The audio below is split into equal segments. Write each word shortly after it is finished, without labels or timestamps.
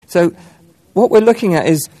So what we're looking at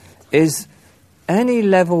is any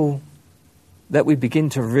level that we begin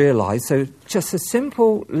to realize. So just a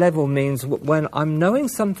simple level means when I'm knowing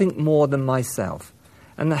something more than myself,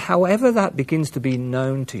 and however that begins to be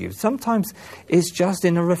known to you. Sometimes it's just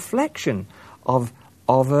in a reflection of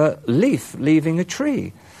a leaf leaving a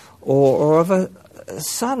tree, or of a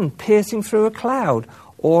sun piercing through a cloud,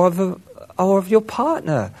 or of your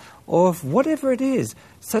partner, or of whatever it is.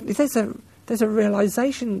 Suddenly there's a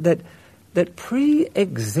realization that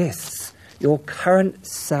pre-exists your current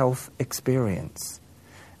self-experience.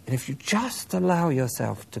 And if you just allow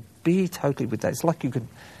yourself to be totally with that, it's like you could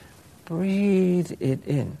breathe it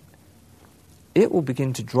in. It will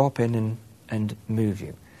begin to drop in and move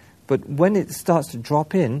you. But when it starts to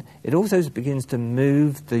drop in, it also begins to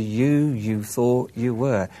move the you thought you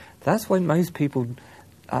were. That's why most people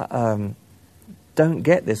don't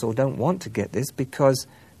get this or don't want to get this, because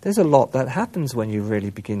there's a lot that happens when you really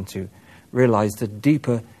begin to realize the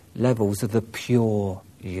deeper levels of the pure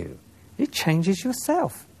you. It changes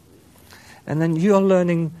yourself. And then you're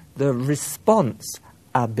learning the response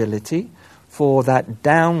ability for that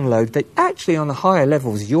download that actually on the higher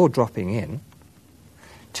levels you're dropping in,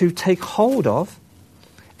 to take hold of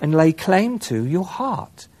and lay claim to your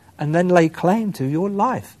heart, and then lay claim to your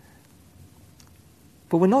life.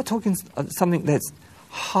 But we're not talking something that's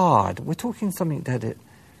hard. We're talking something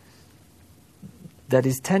that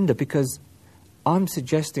is tender, because I'm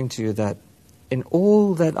suggesting to you that in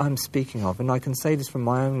all that I'm speaking of, and I can say this from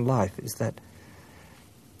my own life, is that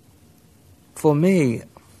for me,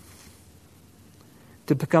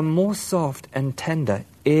 to become more soft and tender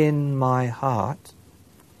in my heart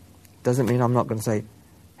doesn't mean I'm not going to say,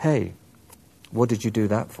 hey, what did you do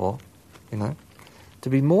that for? You know? To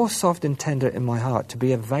be more soft and tender in my heart, to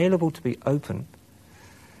be available, to be open,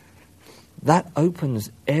 that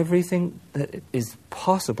opens everything that is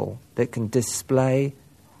possible that can display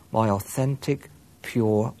my authentic,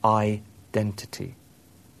 pure identity,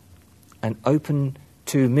 and open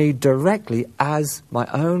to me directly as my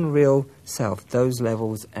own real self, those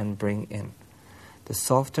levels, and bring in. The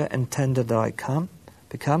softer and tender that I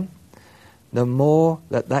become, the more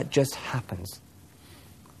that just happens.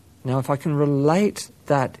 Now, if I can relate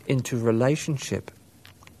that into relationship,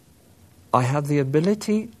 I have the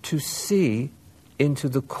ability to see into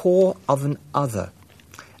the core of an other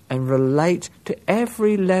and relate to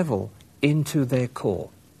every level into their core.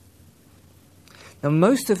 Now,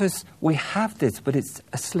 most of us, we have this, but it's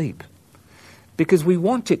asleep. Because we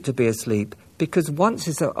want it to be asleep, because once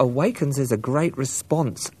it awakens, there's a great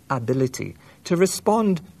response ability to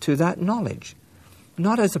respond to that knowledge.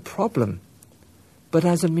 Not as a problem, but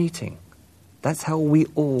as a meeting. That's how we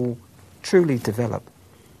all truly develop.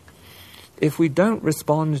 If we don't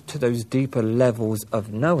respond to those deeper levels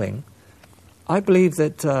of knowing, I believe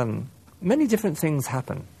that many different things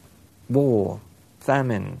happen. War,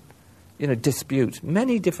 famine, dispute.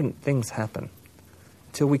 Many different things happen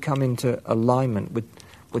till we come into alignment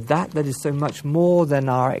with that is so much more than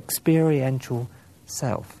our experiential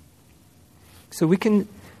self. So we can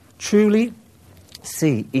truly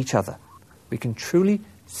see each other. We can truly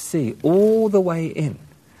see all the way in.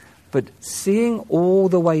 But seeing all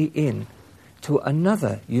the way in to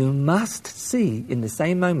another, you must see in the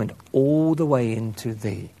same moment all the way into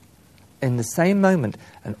thee. In the same moment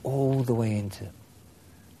and all the way into.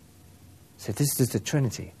 So this is the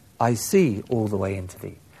Trinity. I see all the way into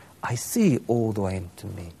thee. I see all the way into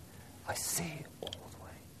me. I see all the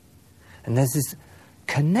way. And there's this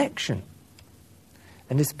connection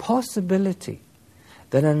and this possibility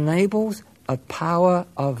that enables a power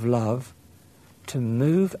of love to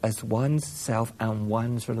move as one's self and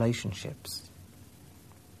one's relationships.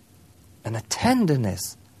 And a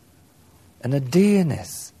tenderness and a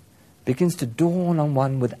dearness begins to dawn on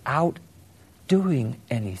one without doing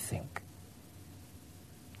anything.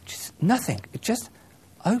 Just nothing. It just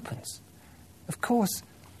opens. Of course,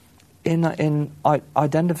 in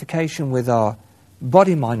identification with our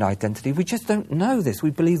body-mind identity, we just don't know this.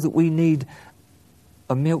 We believe that we need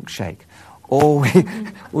a milkshake, or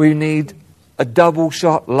we need a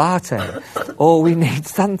double-shot latte, or we need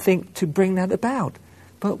something to bring that about.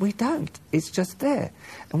 But we don't. It's just there.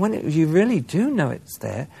 And when you really do know it's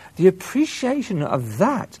there, the appreciation of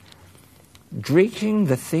that, drinking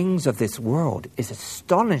the things of this world, is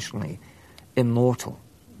astonishingly immortal.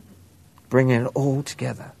 Bringing it all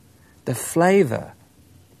together. The flavor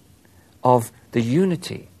of the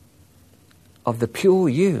unity of the pure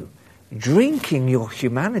you, drinking your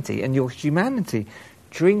humanity, and your humanity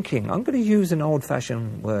drinking, I'm going to use an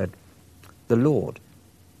old-fashioned word, the Lord.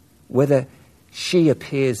 Whether she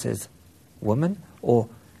appears as woman or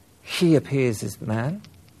he appears as man,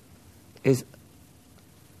 is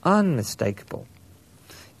unmistakable.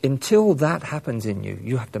 Until that happens in you,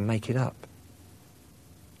 you have to make it up.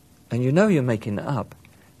 And you know you're making it up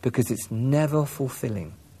because it's never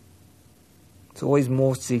fulfilling. It's always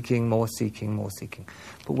more seeking, more seeking, more seeking.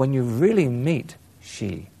 But when you really meet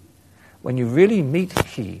she, when you really meet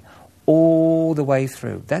he all the way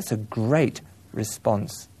through, that's a great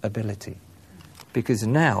responsibility. Because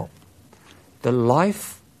now, the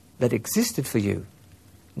life that existed for you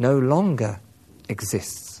no longer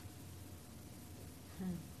exists.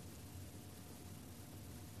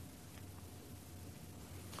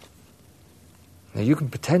 Now you can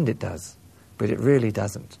pretend it does, but it really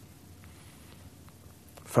doesn't.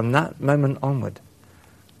 From that moment onward,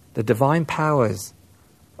 the divine powers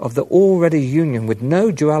of the already union with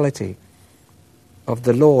no duality of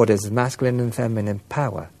the Lord as masculine and feminine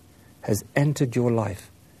power has entered your life,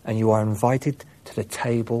 and you are invited to the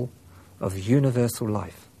table of universal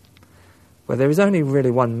life, where there is only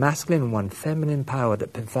really one masculine and one feminine power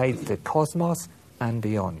that pervades the cosmos and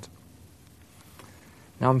beyond.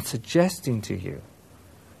 Now I'm suggesting to you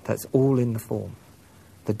that's all in the form,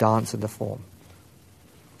 the dance of the form.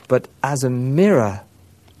 But as a mirror,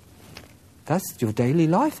 that's your daily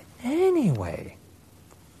life anyway.